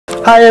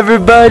Hi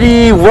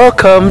everybody,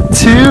 welcome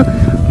to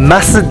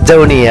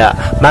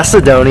Macedonia.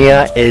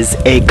 Macedonia is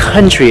a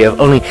country of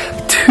only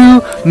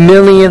 2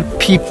 million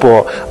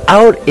people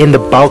out in the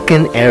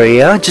Balkan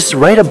area, just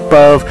right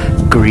above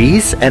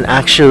Greece and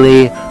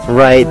actually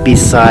right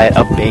beside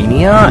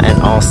Albania,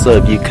 and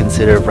also if you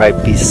consider right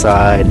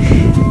beside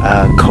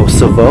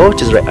Kosovo,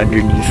 just right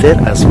underneath it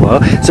as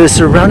well. So it's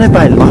surrounded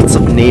by lots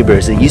of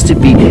neighbors. It used to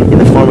be in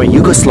the former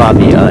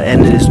Yugoslavia,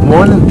 and it is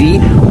one of the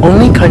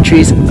only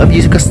countries of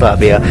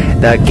Yugoslavia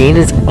that gained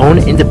its own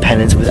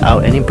independence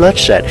without any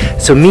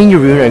bloodshed. So me and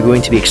Jeroen are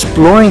going to be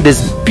exploring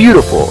this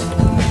beautiful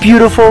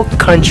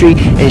country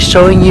and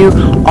showing you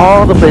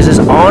all the places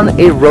on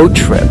a road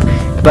trip.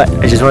 But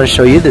I just want to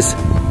show you this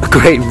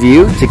great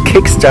view to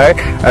kickstart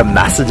our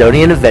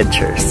Macedonian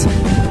adventures.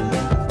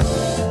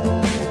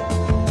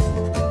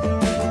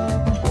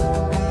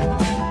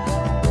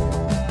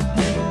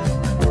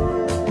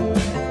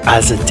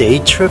 As a day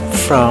trip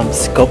from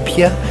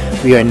Skopje,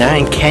 we are now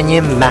in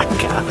Canyon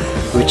Macca,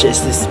 which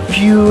is this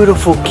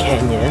beautiful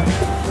canyon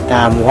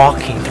that I'm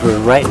walking through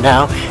right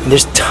now. And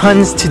there's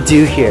tons to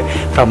do here,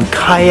 from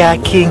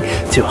kayaking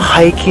to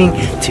hiking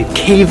to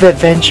cave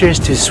adventures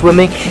to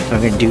swimming. And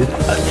we're gonna do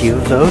a few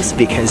of those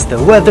because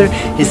the weather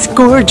is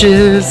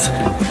gorgeous.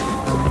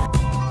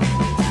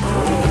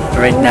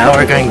 Right now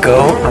we're going to go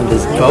on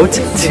this boat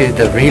to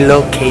the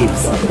Rilo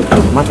Caves.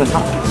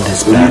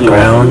 This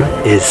background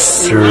is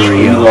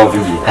surreal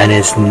and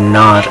it's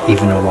not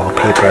even a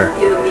wallpaper.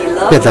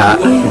 Look at that.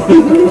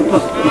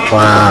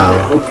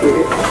 Wow.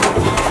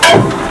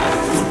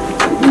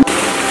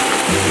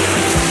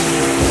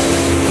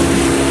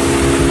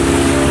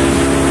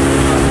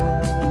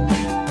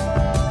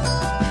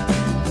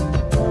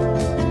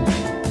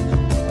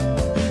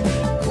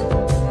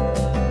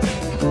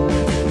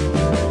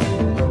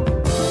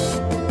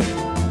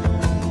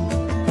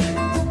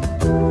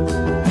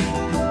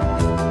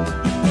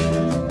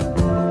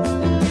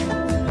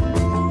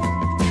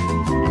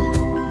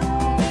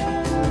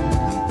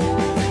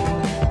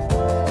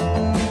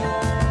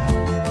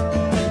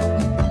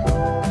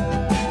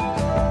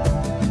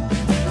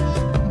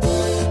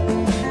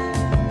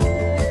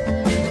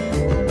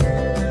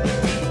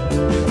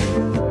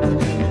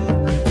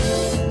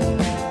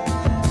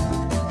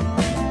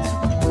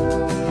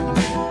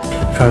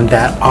 From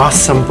that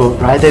awesome boat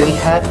ride that we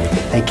had,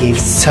 that gave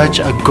such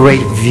a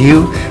great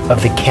view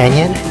of the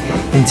canyon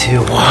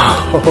into,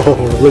 wow,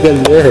 look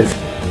at this.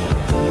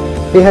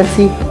 Hey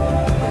Hatsi.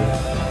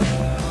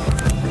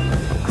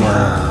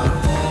 Wow.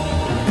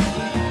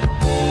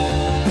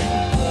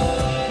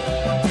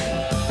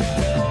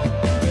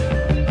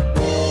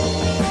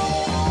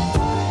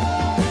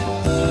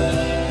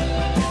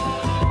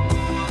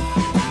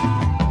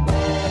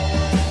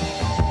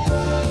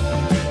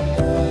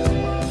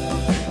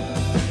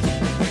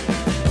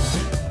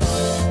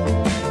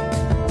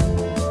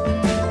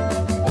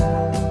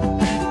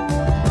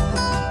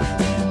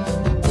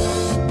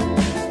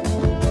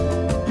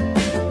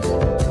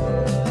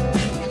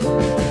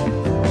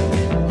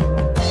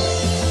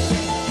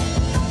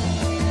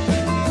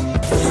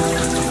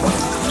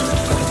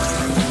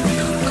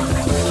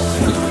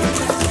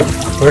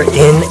 We're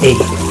in a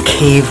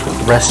cave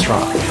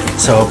restaurant.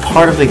 So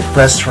part of the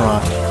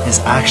restaurant is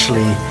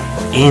actually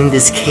in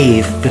this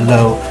cave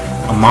below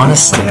a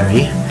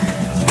monastery,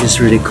 which is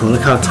really cool.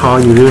 Look how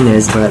tall Jeroen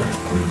is, but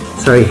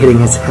sorry, hitting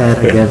his head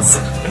against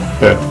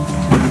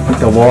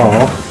the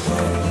wall.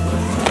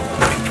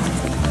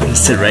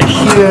 Just sit right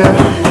here.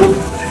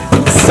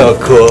 So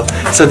cool.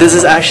 So this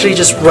is actually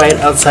just right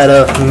outside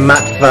of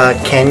Macca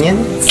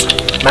Canyons.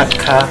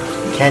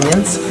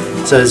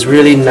 So it's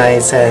really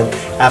nice, and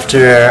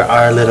after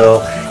our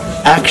little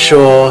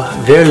actual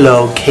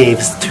Rilo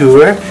Caves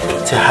tour,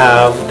 to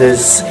have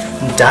this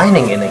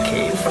dining in a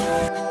cave.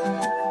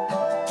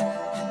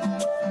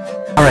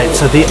 Alright,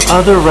 so the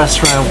other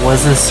restaurant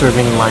wasn't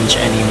serving lunch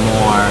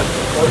anymore,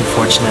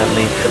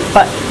 unfortunately,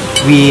 but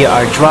we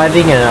are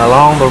driving, and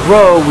along the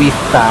road we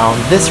found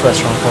this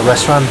restaurant called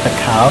Restaurant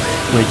Bacau,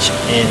 which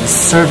is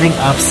serving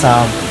up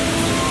some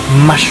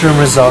mushroom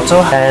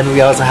risotto, and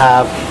we also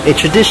have a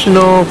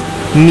traditional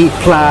meat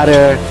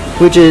platter,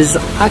 which is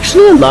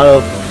actually a lot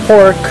of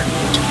pork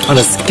on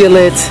a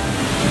skillet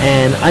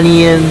and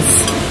onions,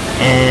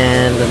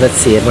 and let's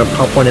see, I'm gonna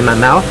pop one in my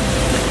mouth.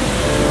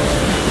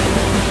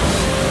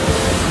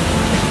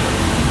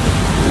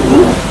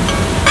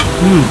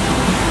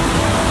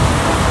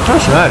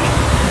 That's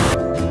nice.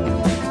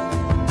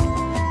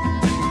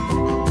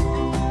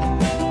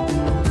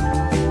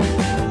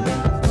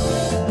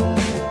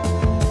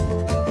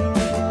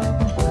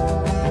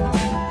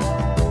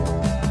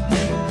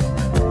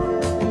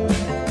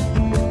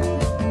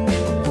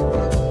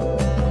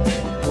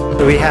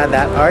 So we had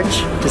that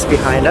arch just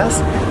behind us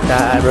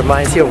that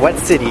reminds you of what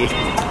city?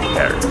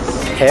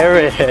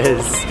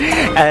 Paris.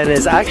 And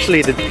it's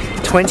actually the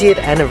 20th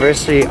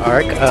anniversary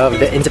arc of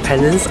the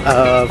independence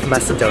of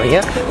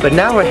Macedonia. But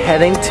now we're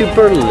heading to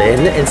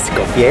Berlin and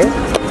Skopje.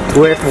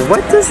 Where,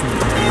 what does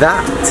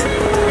that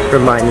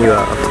remind you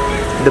of?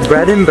 The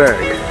Brandenburg.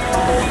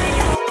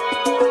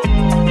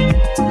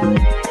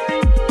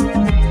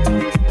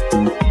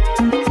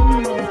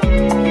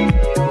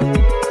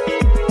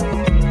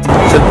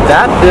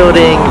 that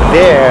building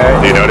there.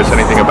 Do you notice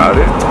anything about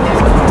it?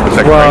 It's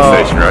like a Well,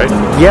 train station, right?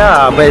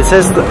 Yeah, but it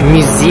says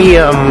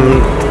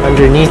museum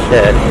underneath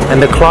it,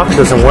 and the clock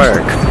doesn't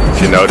work.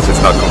 Do you notice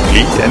it's not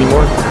complete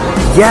anymore?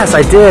 Yes,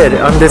 I did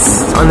on the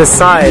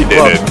side. You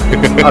did it.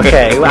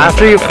 Okay,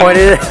 after you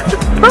pointed it,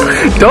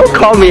 don't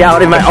call me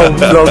out in my own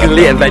Logan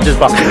Lee Adventures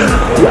box.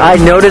 I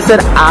noticed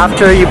it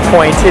after you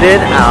pointed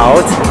it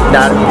out,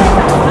 that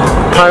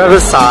part of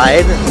the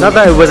side, not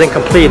that it wasn't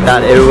complete,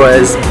 that it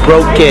was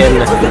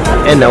broken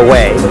in a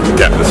way.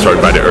 Yeah, destroyed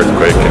by the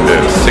earthquake in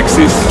the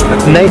 60s.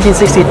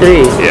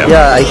 1963.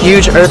 Yeah. A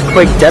huge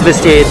earthquake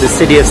devastated the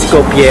city of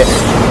Skopje.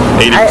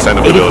 80%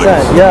 of the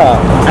buildings. Yeah,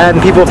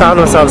 and people found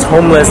themselves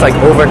homeless like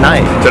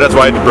overnight. So that's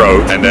why it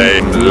broke, and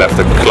they left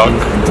the clock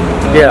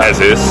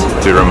as is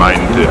as a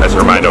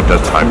reminder of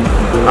that time.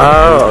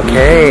 Oh,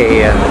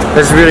 okay.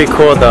 That's really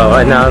cool though.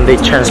 And now they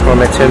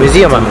transform it to a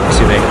museum, I'm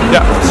assuming.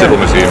 Yeah, civil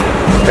museum.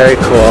 Very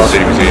cool.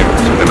 City museum.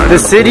 The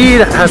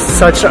city has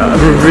such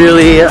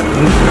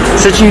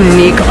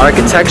unique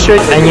architecture,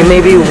 and you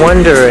may be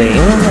wondering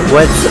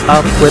what's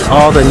up with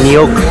all the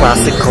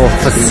neoclassical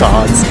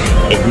facades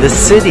in the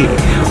city.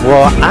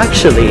 Well,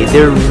 actually,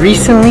 they're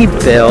recently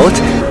built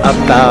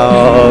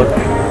about,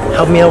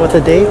 help me out with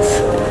the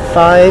dates,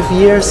 5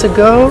 years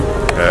ago?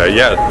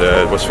 Yeah,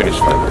 it was finished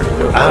 5 years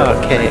ago. Ah,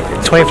 okay.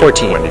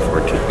 2014.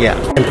 2014. Yeah.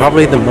 And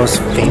probably the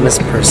most famous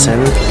person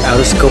out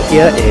of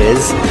Skopje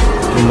is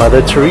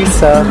Mother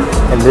Teresa.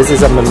 And this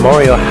is a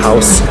memorial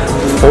house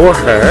for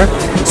her.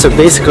 So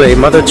basically,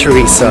 Mother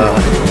Teresa,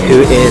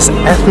 who is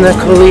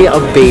ethnically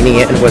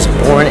Albanian and was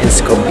born in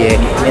Skopje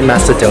in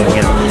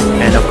Macedonia.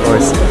 And of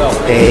course,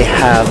 they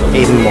have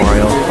a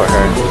memorial for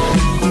her.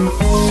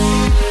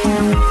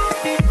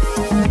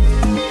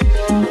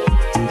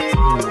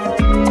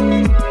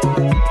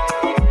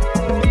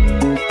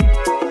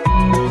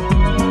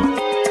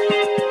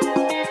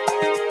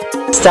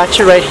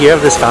 Statue right here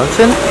of this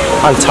fountain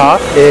on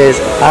top is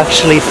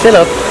actually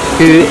Philip,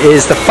 who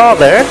is the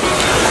father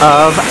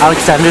of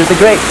Alexander the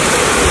Great.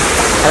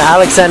 And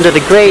Alexander the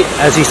Great,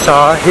 as you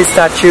saw, his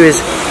statue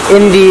is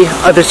in the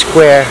other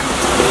square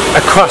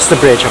across the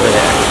bridge over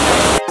there.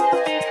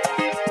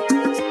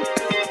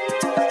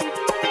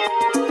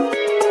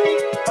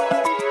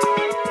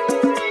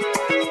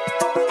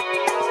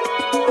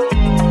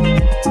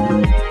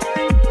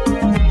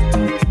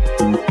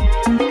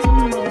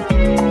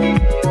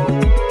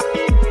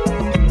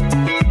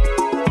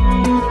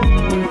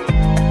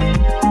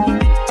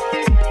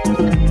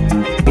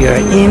 We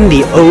are in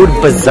the Old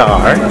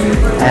Bazaar,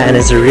 and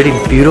it's a really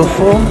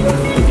beautiful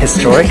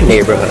historic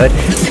neighborhood.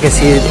 As you can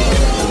see,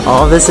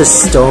 all this is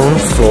stone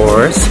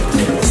floors,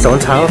 stone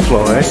tile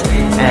floors,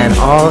 and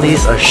all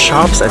these are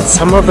shops, and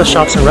some of the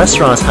shops and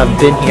restaurants have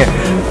been here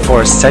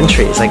for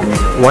centuries. Like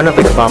one of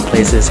the kebab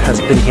places has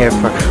been here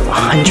for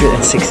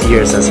 106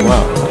 years as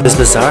well. This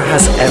bazaar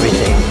has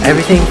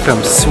everything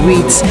from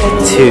sweets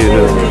to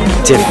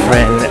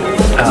different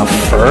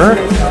fur,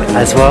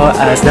 as well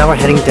as now we're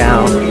heading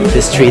down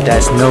this street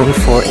that's known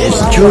for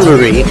its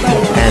jewelry,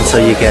 and so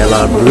you get a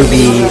lot of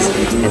rubies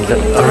and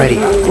already.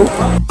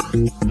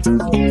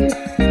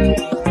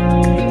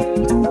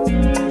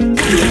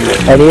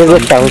 Any of the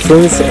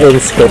fountains in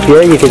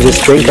Skopje you can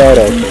just drink out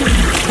of.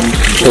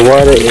 The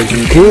water is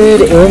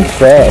good and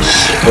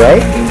fresh,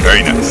 right?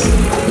 Very nice.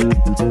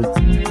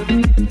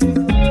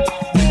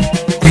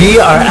 We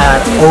are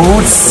at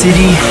Old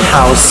City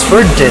House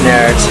for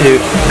dinner to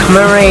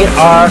commemorate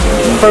our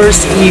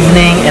first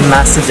evening in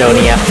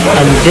Macedonia.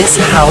 And this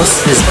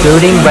house, this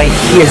building right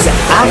here, is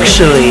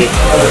actually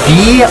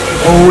the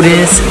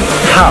oldest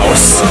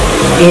house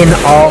in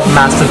all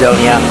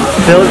Macedonia,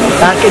 built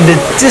back in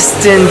the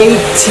distant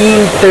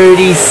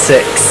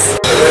 1836.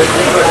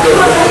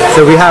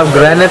 So we have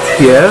granite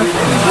here,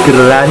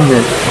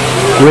 granite,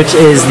 which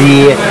is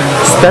the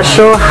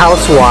special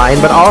house wine,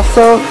 but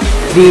also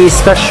the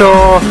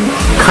special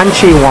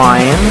country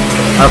wine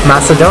of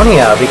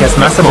Macedonia, because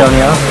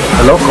Macedonia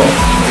are local.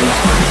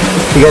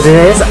 Because it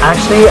is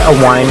actually a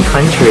wine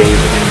country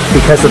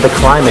because of the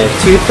climate.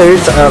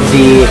 2/3 of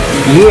the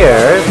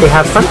year they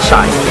have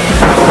sunshine.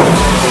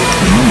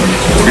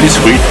 It's really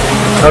sweet.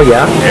 Oh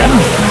yeah? Yeah.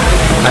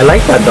 I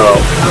like that though.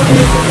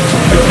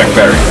 Like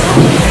blackberries.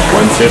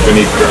 One sip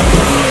and eat drunk.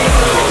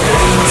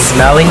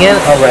 Smelling it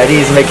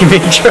already is making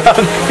me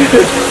drunk.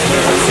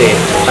 See,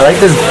 I like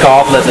this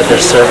goblet that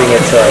they're serving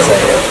it to us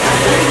right here.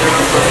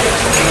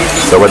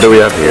 So what do we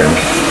have here?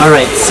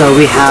 Alright, so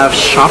we have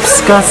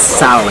shopska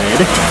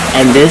salad,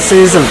 and this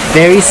is a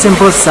very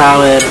simple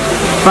salad,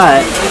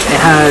 but it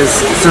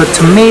has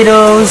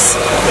tomatoes,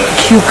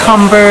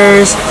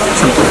 cucumbers,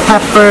 some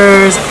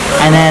peppers,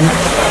 and then,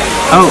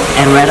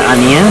 and red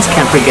onions,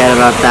 can't forget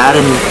about that,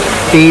 and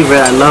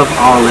favorite, I love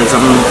olives.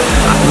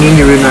 Me and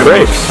Jeroen are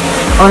grapes.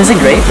 Oh, is it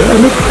grape?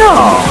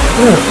 No.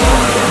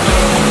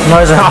 No,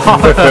 it's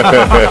not.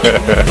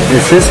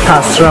 This is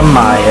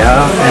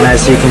pastramaja, and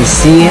as you can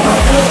see,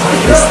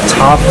 it's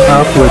topped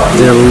up with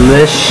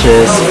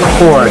delicious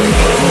pork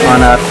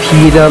on a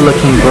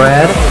pita-looking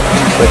bread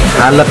with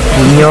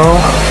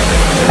jalapeno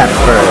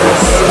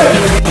peppers.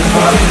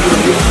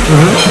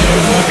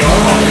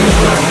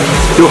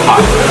 Too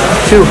hot.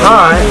 Too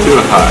hot? Too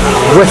hot.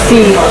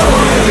 Recipe.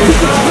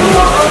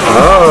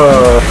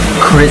 Oh,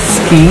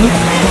 crispy.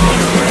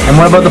 And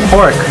what about the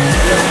pork?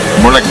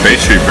 More like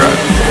pastry bread.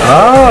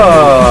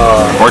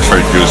 Oh. Pork's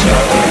very juicy.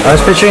 I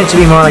was picturing it to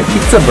be more like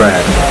pizza bread.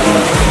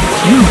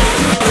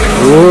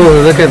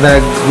 Ooh, look at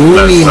that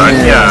gooey.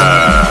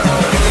 Lasagna.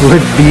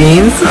 With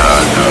beans?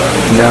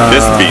 No.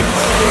 This beans.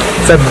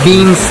 It's a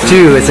bean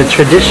stew. It's a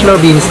traditional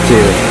bean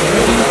stew.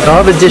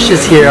 All the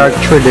dishes here are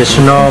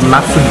traditional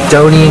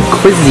Macedonian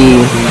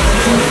cuisine,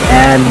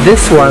 and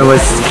this one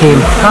came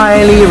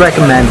highly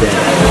recommended.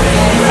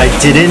 I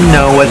didn't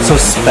know what's so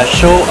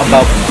special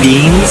about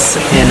beans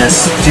in a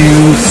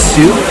stew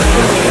soup,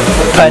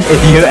 but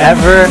if you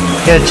ever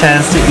get a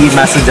chance to eat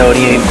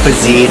Macedonian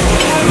cuisine,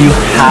 you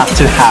have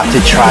to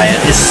try it.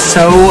 It's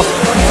so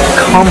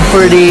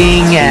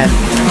comforting and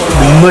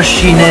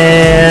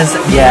mushiness,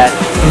 yet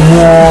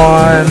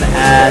warm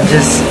and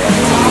just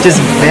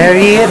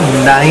very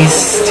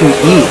nice to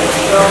eat.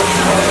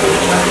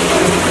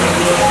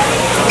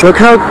 Look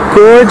how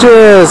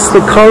gorgeous the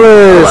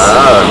colors.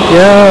 Wow.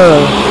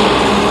 Yeah.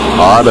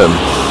 Autumn.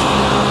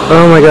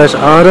 Oh my gosh,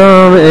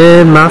 autumn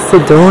in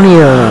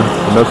Macedonia.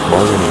 No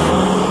falling.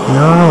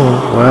 No.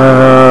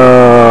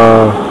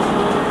 Wow.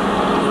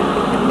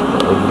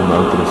 Over the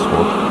mountain is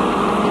smoke.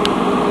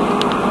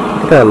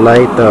 Look at that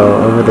light though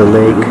over the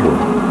lake.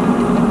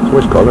 So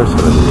much colors in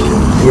it.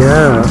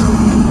 Yeah.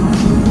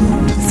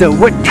 So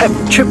what type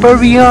of trip are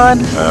we on?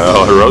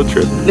 A road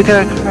trip. Look at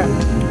our car.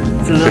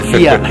 It's a little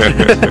Fiat.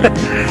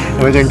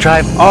 And we're gonna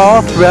drive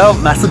all throughout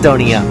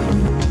Macedonia.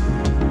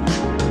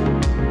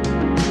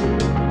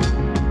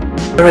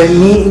 Alright,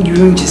 me and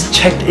Yoon just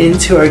checked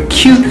into our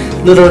cute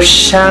little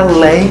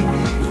chalet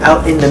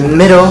out in the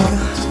middle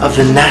of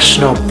the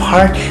national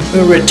park.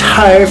 We're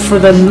retired for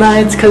the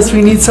night because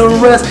we need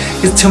some rest,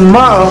 because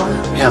tomorrow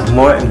we have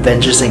more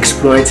adventures and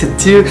exploring to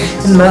do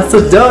in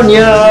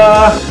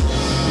Macedonia.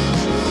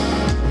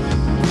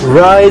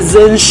 Rise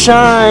and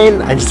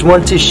shine! I just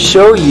want to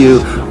show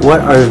you what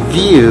our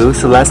view,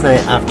 so last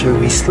night after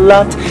we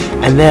slept,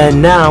 and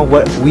then now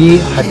what we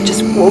had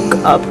just woke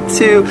up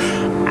to.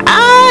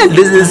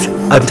 This is,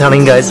 I'm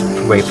telling you guys,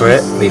 wait for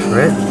it.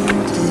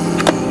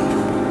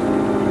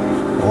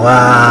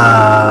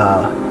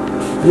 Wow!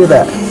 Look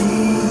at that.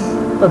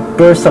 A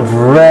burst of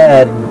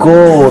red,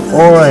 gold,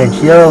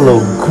 orange, yellow,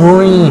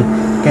 green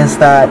against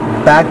that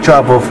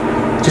backdrop of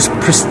just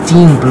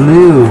pristine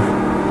blue.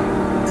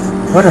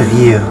 What a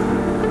view.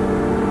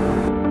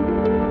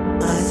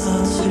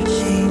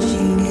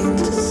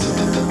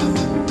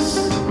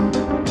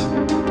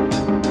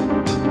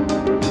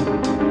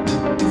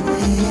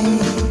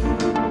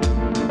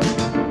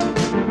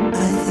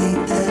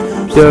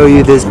 Show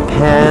you this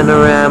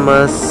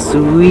panorama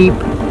sweep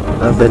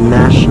of the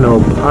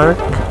national park.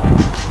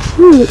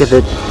 Ooh, look at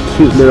the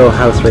cute little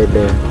house right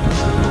there.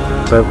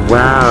 But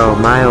wow,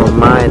 my oh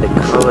my, the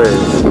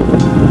colors.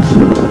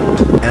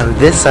 And on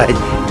this side,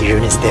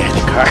 Yoon is there in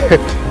the car.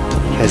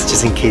 Because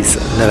just in case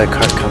another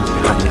car comes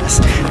behind us.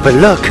 But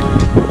look!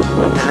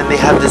 And then they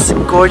have this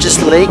gorgeous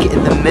lake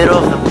in the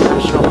middle of the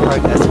national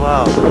park as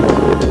well.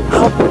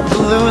 How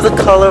blue the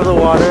color of the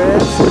water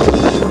is.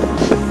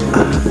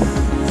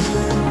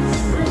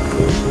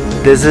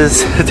 This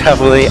is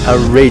definitely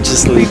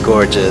outrageously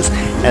gorgeous,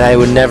 and I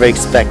would never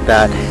expect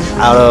that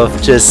out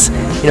of just,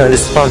 you know,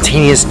 this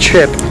spontaneous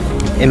trip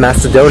in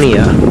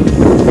Macedonia.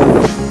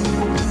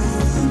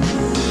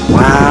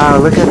 Wow,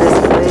 look at this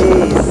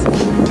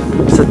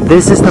place. So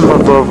this is the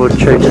Mavrovo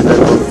Church in the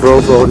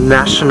Mavrovo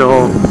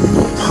National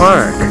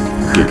Park.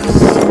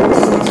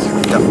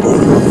 The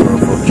old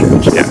Mavrovo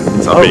Church. Yeah,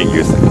 it's not being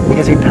used.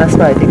 Because we passed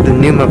by, I think, the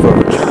new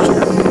Mavrovo Church.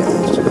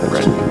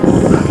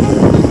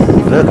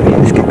 Look, I mean,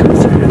 let's get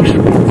closer.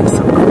 Actually, it's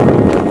so cool.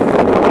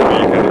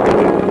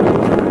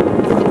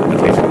 At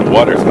least when the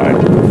water's high,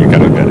 you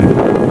kind of get it.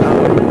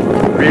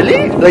 Oh,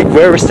 really? Like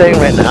where we're staying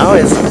right now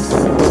is.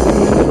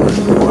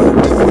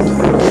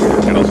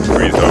 And also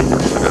freeze over.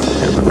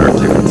 There are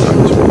different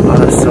sides. Oh,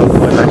 that's so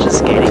cool. Imagine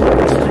skating.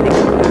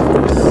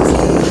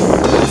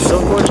 It's so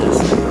gorgeous.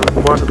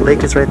 The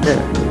lake is right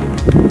there.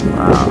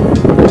 Wow.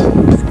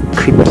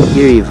 Creepy,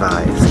 eerie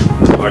vibes.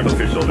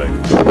 Artificial lake.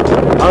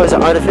 Oh, it's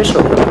an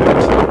artificial lake.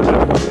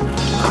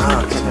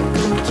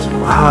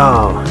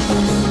 Wow.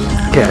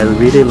 Okay, I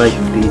really like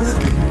these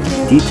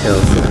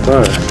details so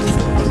far.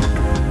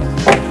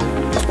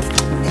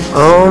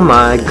 Oh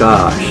my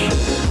gosh.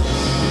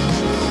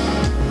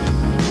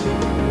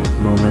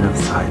 Moment of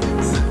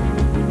silence.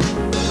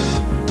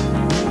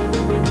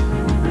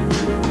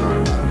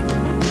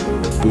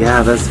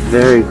 Yeah, that's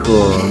very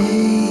cool.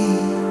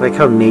 I like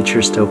how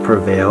nature still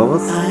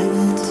prevails.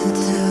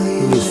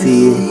 You can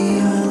see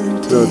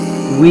the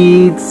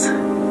weeds,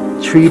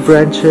 tree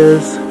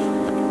branches.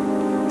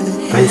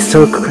 But it's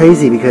so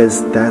crazy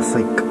because that's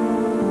like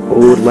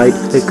old light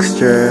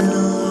fixture.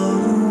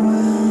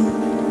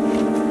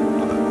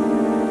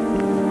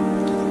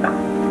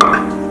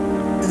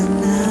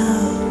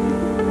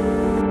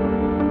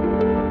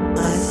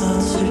 My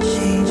thoughts are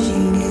changing.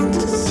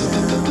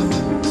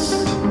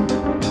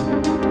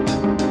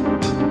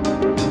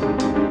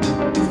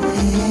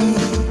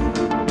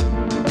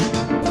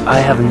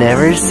 have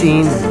never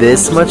seen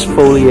this much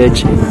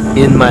foliage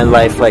in my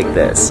life like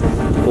this.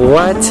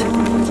 What?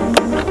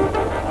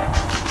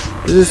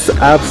 This is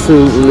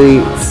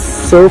absolutely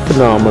so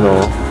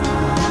phenomenal.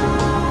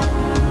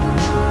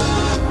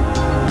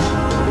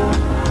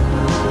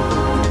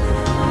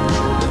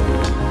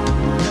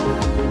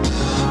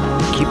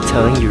 I keep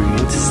telling Yurun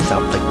to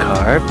stop the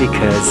car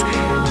because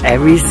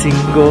every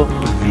single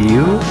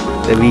view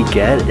that we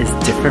get is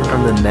different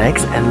from the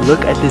next, and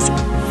look at this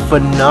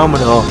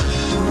phenomenal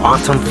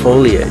autumn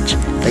foliage.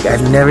 Like,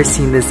 I've never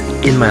seen this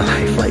in my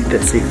life like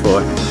this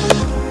before.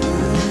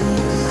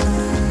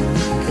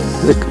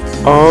 Look,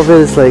 all of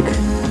it is like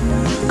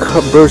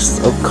bursts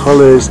of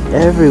colors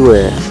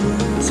everywhere,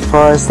 as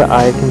far as the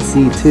eye can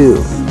see too.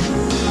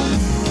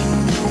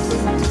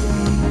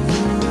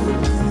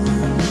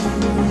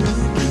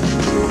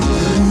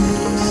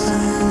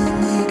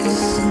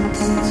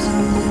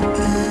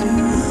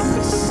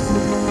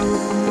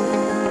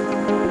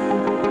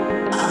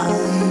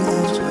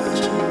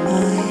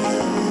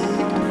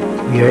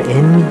 We are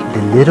in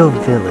the little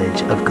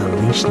village of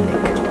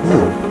Galishnik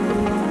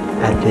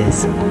at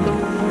this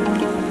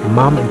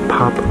mom and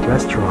pop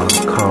restaurant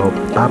called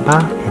Baba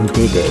and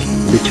Dede.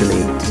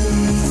 Literally,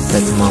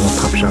 that's a mom and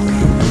pop shop.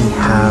 We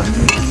have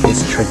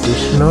this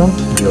traditional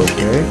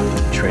yogurt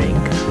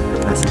drink,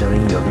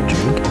 Macedonian yogurt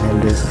drink, and then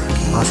there's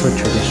also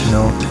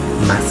traditional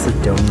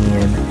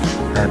Macedonian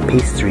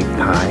pastry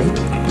pie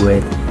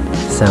with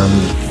some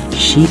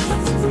sheep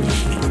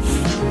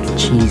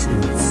cheese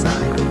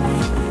inside.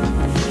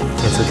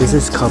 And so this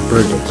is called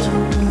burdic.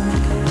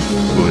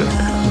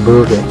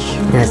 Burdic.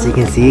 As you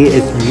can see,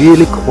 it's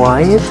really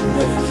quiet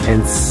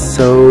and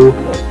so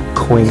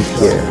quaint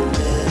here.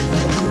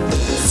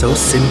 So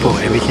simple.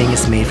 Everything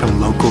is made from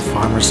local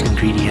farmers'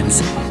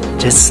 ingredients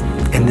just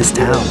in this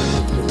town.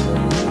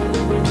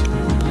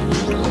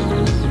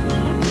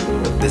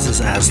 This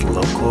is as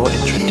local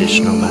and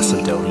traditional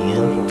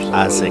Macedonian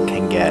as it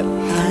can get.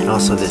 And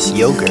also this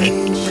yogurt,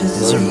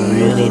 there's a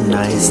really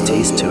nice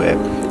taste to it.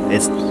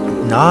 It's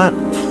not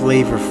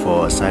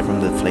flavorful aside from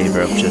the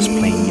flavor of just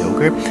plain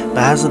yogurt,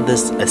 but has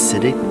this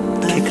acidic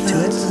kick to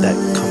it that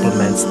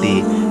complements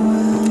the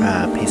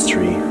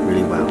pastry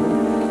really well.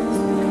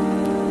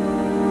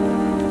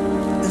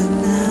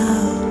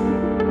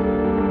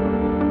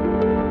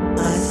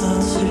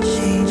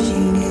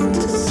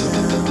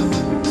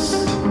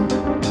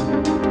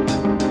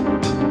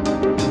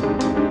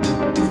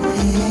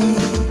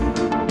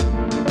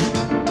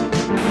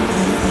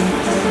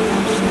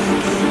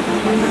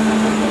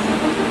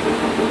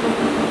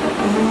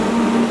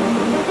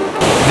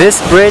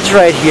 This bridge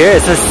right here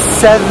is a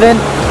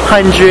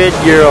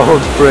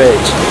 700-year-old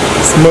bridge.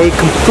 It's made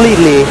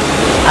completely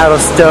out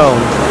of stone.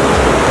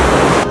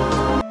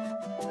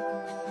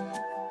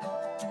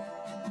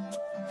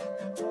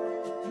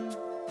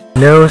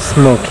 No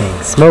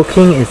smoking.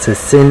 Smoking is a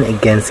sin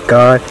against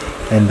God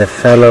and the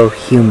fellow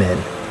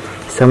human.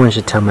 Someone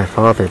should tell my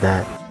father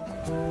that.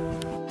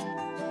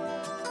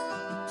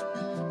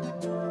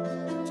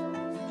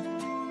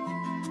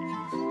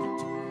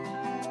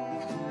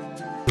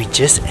 We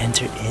just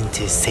entered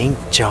into St.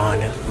 John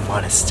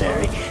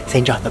Monastery,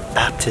 St. John the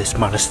Baptist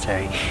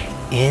Monastery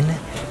in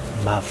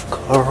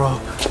Mavkoro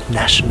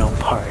National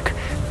Park.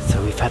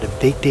 So we've had a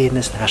big day in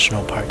this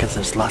national park because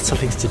there's lots of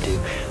things to do,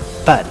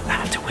 but I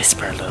have to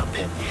whisper a little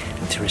bit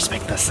to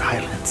respect the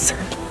silence.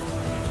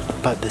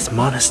 But this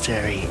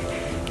monastery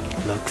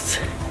looks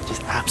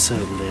just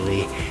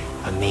absolutely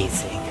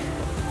amazing,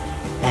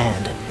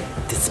 and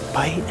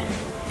despite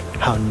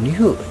how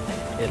new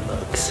it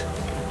looks,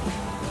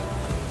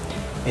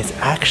 it's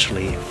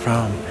actually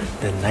from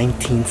the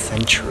 19th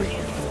century.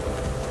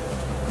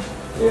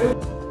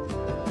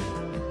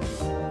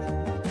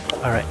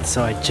 Alright,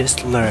 so I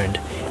just learned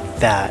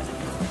that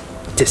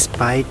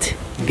despite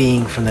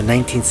being from the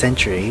 19th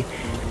century,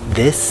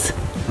 this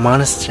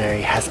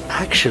monastery has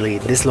actually,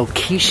 this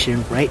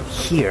location right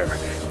here,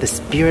 the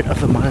spirit of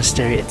the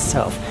monastery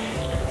itself,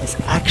 is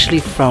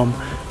actually from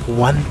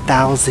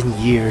 1,000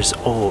 years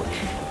old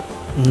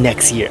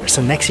next year.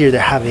 So next year they're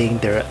having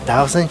their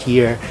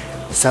 1,000-year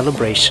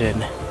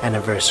celebration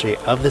anniversary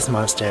of this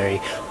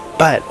monastery,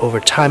 but over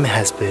time it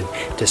has been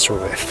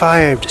destroyed by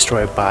fire,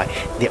 destroyed by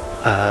the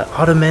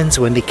Ottomans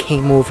when they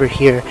came over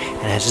here,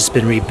 and has just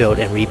been rebuilt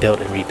and rebuilt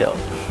and rebuilt.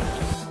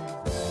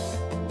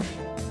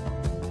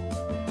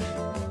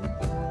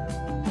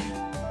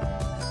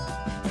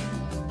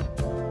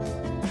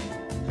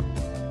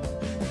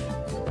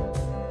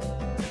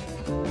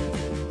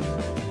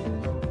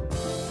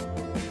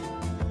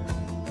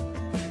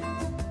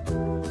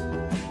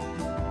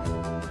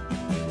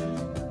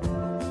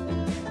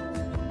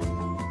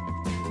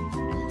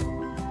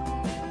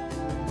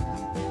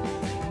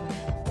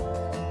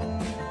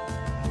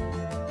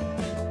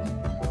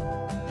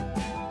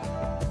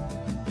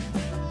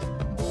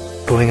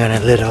 Going on a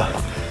little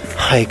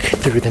hike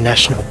through the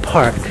national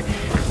park.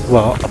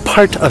 Well, a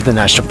part of the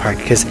national park,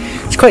 because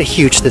it's quite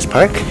huge, this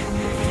park.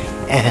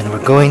 And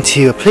we're going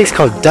to a place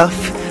called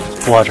Duff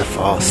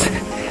Waterfalls.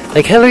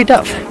 Like Hilary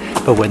Duff,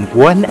 but with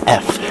one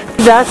F.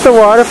 That's the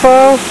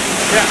waterfall?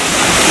 Yeah.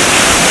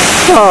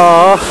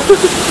 Aww.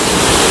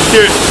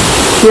 Cute.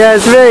 Yeah,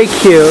 it's very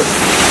cute.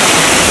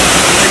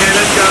 Okay,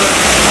 let's go.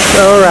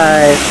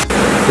 Alright.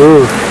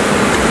 Ooh.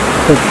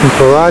 Some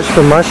barrage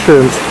for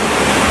mushrooms.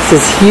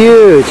 This is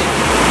huge.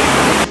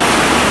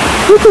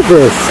 Look at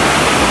this.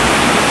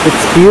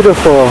 It's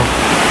beautiful.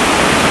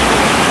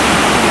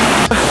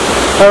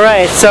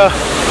 Alright, so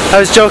I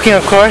was joking,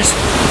 of course,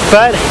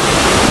 but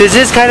this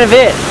is kind of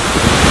it.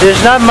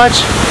 There's not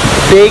much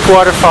big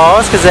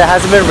waterfalls because it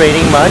hasn't been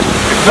raining much.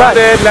 But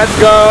let's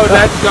go,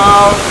 let's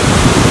go.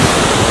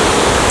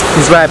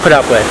 This is what I put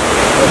up with.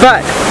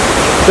 But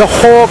the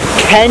whole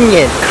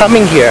canyon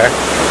coming here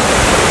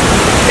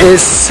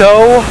is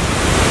so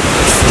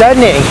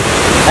stunning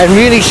and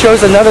really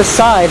shows another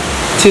side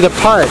to the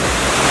park.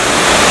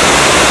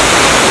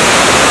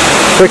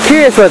 We're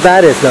curious what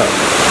that is though.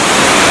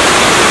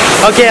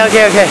 Okay.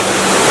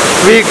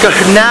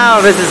 Now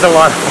this is the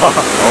waterfall.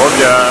 Oh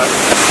yeah.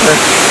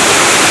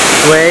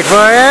 Wait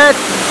for it.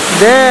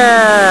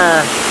 There.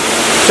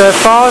 So it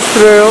falls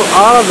through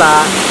all of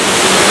that.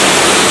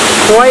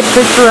 Quite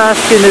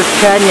picturesque in this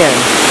canyon.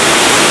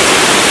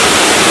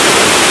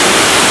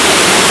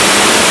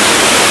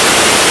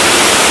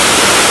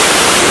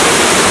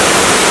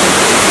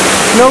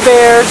 No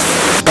bears.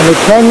 And the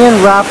canyon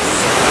wraps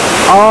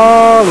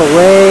all the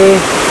way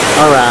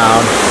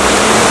around.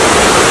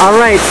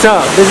 Alright,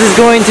 so this is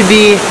going to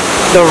be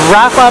the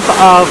wrap up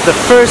of the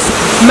first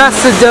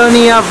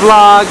Macedonia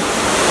vlog.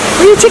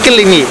 Why are you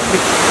tickling me?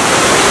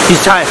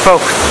 He's trying to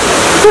focus.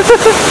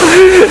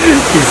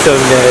 He's so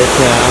nervous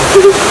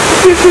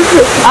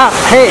now.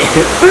 Hey!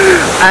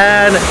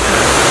 And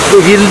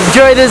if you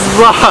enjoyed this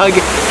vlog,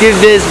 give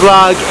this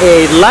vlog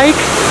a like,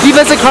 leave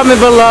us a comment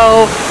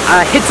below,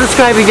 hit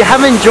subscribe if you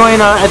haven't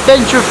joined our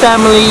adventure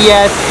family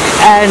yet,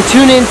 and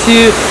tune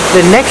into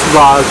the next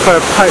vlog for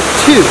part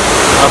 2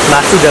 of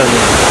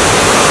Macedonia.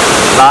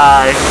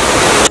 Bye.